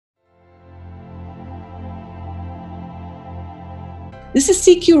This is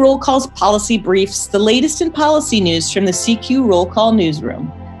CQ Roll Call's Policy Briefs, the latest in policy news from the CQ Roll Call newsroom.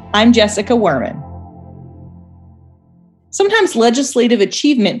 I'm Jessica Werman. Sometimes legislative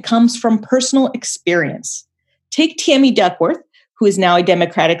achievement comes from personal experience. Take Tammy Duckworth, who is now a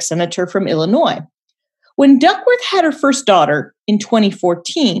Democratic senator from Illinois. When Duckworth had her first daughter in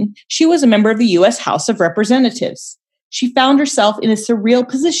 2014, she was a member of the U.S. House of Representatives. She found herself in a surreal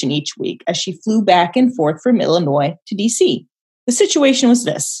position each week as she flew back and forth from Illinois to D.C. The situation was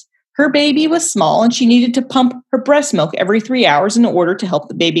this. Her baby was small and she needed to pump her breast milk every 3 hours in order to help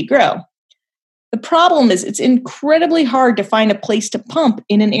the baby grow. The problem is it's incredibly hard to find a place to pump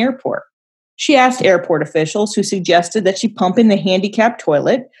in an airport. She asked airport officials, who suggested that she pump in the handicapped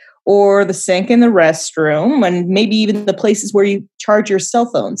toilet or the sink in the restroom and maybe even the places where you charge your cell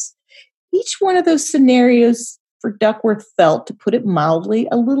phones. Each one of those scenarios for Duckworth felt, to put it mildly,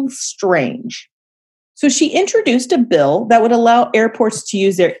 a little strange. So she introduced a bill that would allow airports to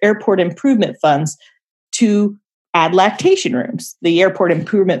use their airport improvement funds to add lactation rooms. The airport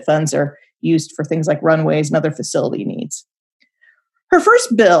improvement funds are used for things like runways and other facility needs. Her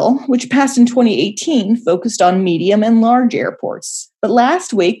first bill, which passed in 2018, focused on medium and large airports. But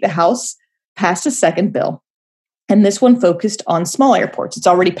last week, the House passed a second bill, and this one focused on small airports. It's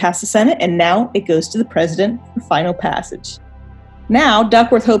already passed the Senate, and now it goes to the president for final passage. Now,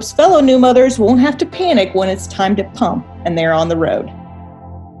 Duckworth hopes fellow new mothers won't have to panic when it's time to pump and they're on the road.